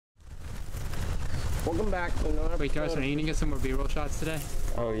Welcome back to another Wait, Girsan, are you gonna get some more B-roll shots today?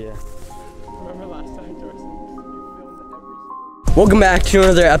 Oh yeah. Remember last time, Girsan? Welcome back to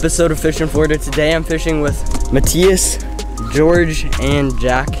another episode of Fishing Florida. Today I'm fishing with Matthias, George, and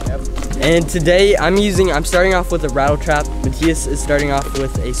Jack. Yep. And today I'm starting off with a rattle trap. Matthias is starting off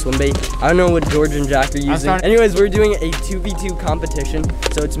with a swim bait. I don't know what George and Jack are using. Anyways, we're doing a 2v2 competition.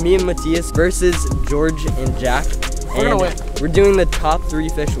 So it's me and Matthias versus George and Jack. We're gonna win. We're doing the top 3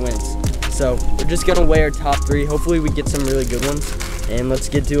 fish wins. So we're just gonna weigh our top 3. Hopefully we get some really good ones. And let's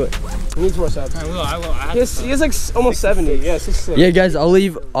get to it. He needs more subs. I will. He has like almost 70. Yeah, 66. Yeah, guys, I'll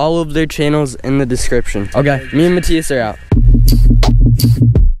leave all of their channels in the description. Okay, me and Matthias are out.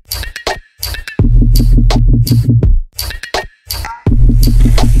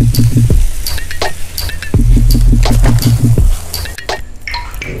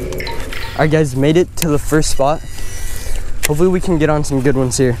 All right, guys, made it to the first spot. Hopefully we can get on some good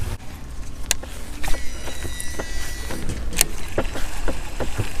ones here.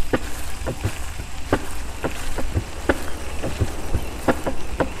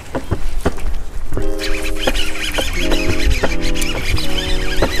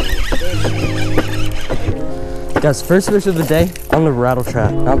 Guys, first fish of the day on the rattle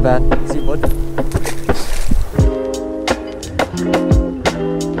trap. Not bad. See, bud?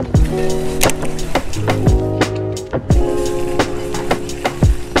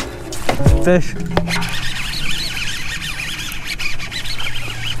 Fish.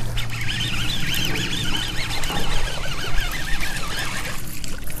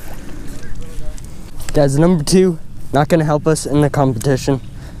 Guys, number 2, not gonna help us in the competition.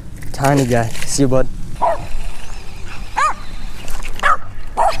 Tiny guy. See you, bud?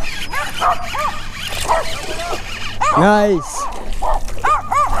 Nice.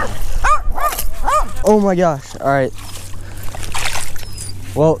 Oh my gosh. All right.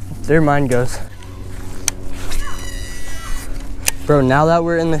 Well, there mine goes. Bro, now that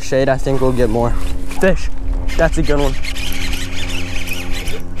we're in the shade, I think we'll get more. Fish. That's a good one.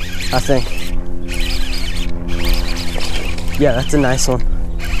 I think. Yeah, that's a nice one.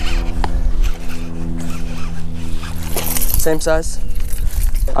 Same size.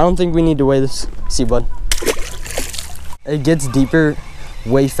 I don't think we need to weigh this. See, bud? It gets deeper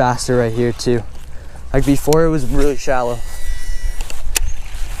way faster right here too. Like before it was really shallow.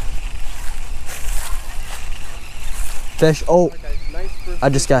 Fish. Oh, I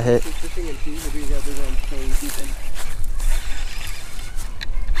just got hit.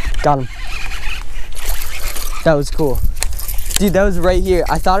 Got him. That was cool. Dude, that was right here.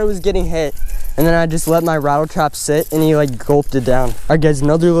 I thought it was getting hit and then I just let my rattle trap sit and he like gulped it down. All right, guys,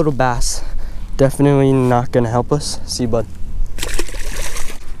 another little bass. Definitely not gonna help us. See, bud?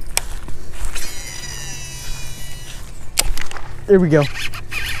 There we go.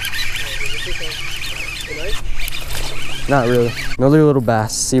 Not really. Another little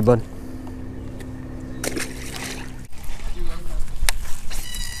bass. See, bud?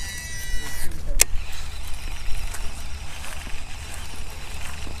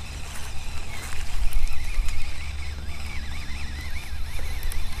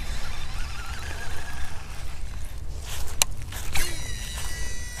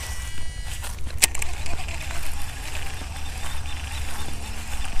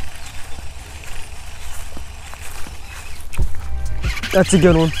 That's a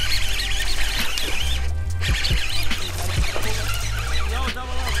good one.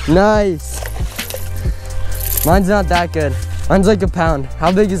 Nice. Mine's not that good. Mine's like a pound.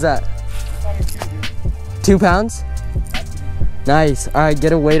 How big is that? 2 pounds? Nice. All right,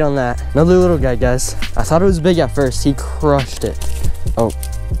 get a weight on that. Another little guy, guys. I thought it was big at first. He crushed it. Oh,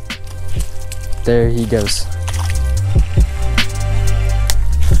 there he goes.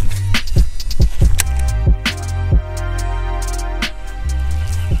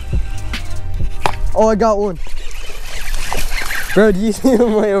 Oh, I got one. Bro, do you see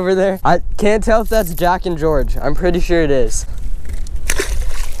him way over there? I can't tell if that's Jack and George. I'm pretty sure it is.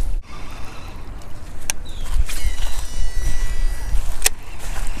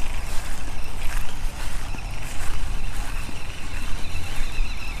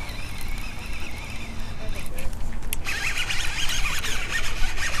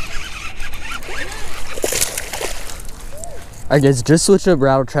 I guess just switch up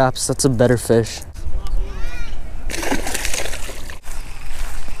rattle traps. That's a better fish.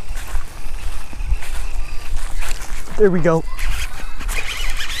 There we go.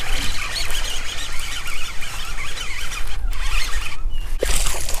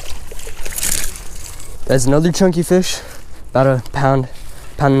 There's another chunky fish, about a pound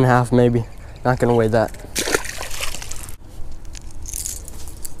and a half maybe. Not gonna weigh that.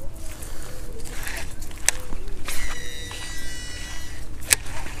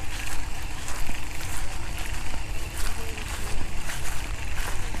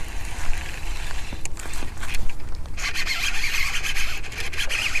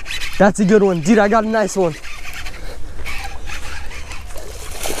 That's a good one. Dude, I got a nice one.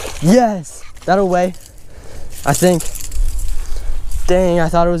 Yes, that'll weigh, I think. Dang, I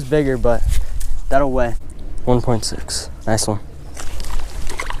thought it was bigger, but that'll weigh. 1.6, nice one.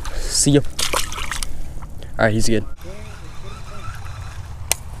 See ya. All right, he's good.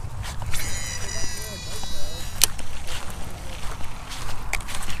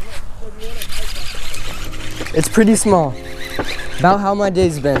 It's pretty small. About how my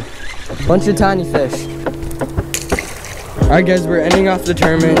day's been. Bunch of tiny fish. Alright guys, we're ending off the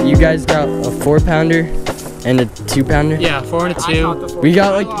tournament. You guys got a 4-pounder and a 2-pounder? Yeah, 4 and a 2. We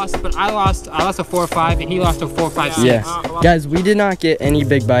got like I lost a 4.5 and he lost a 4.56. Yeah. Guys, we did not get any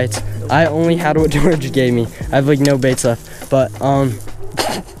big bites. I only had what George gave me. I have like no baits left. But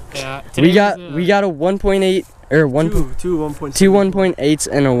yeah, we got a 1.8 or two 1.8s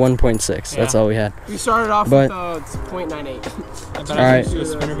and a 1.6. Yeah. That's all we had. We started off with 0.98. All right. Do a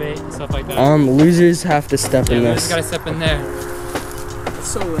spinnerbait and stuff like that. Losers have to step in this. Losers gotta step in there. It's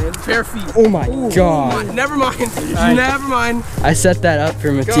so lit. Bare feet. Oh my god. Oh, never mind. Right. Never mind. I set that up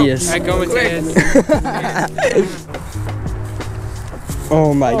for Matthias. All right, go Matthias.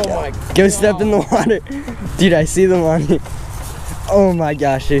 Oh my god. Go step in the water. Dude, I see them on you. Oh my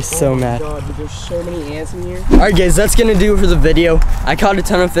gosh, they're so mad. God, dude, there's so many ants in here. Alright guys, that's gonna do it for the video. I caught a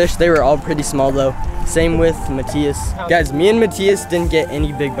ton of fish. They were all pretty small though. Same with Matthias. Guys, me and Matthias didn't get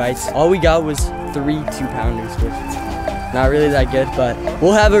any big bites. All we got was 3 2-pounders, which is not really that good, but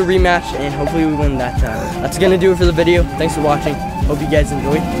we'll have a rematch and hopefully we win that time. That's gonna do it for the video. Thanks for watching. Hope you guys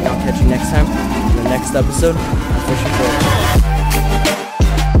enjoyed, and I'll catch you next time in the next episode of Fishing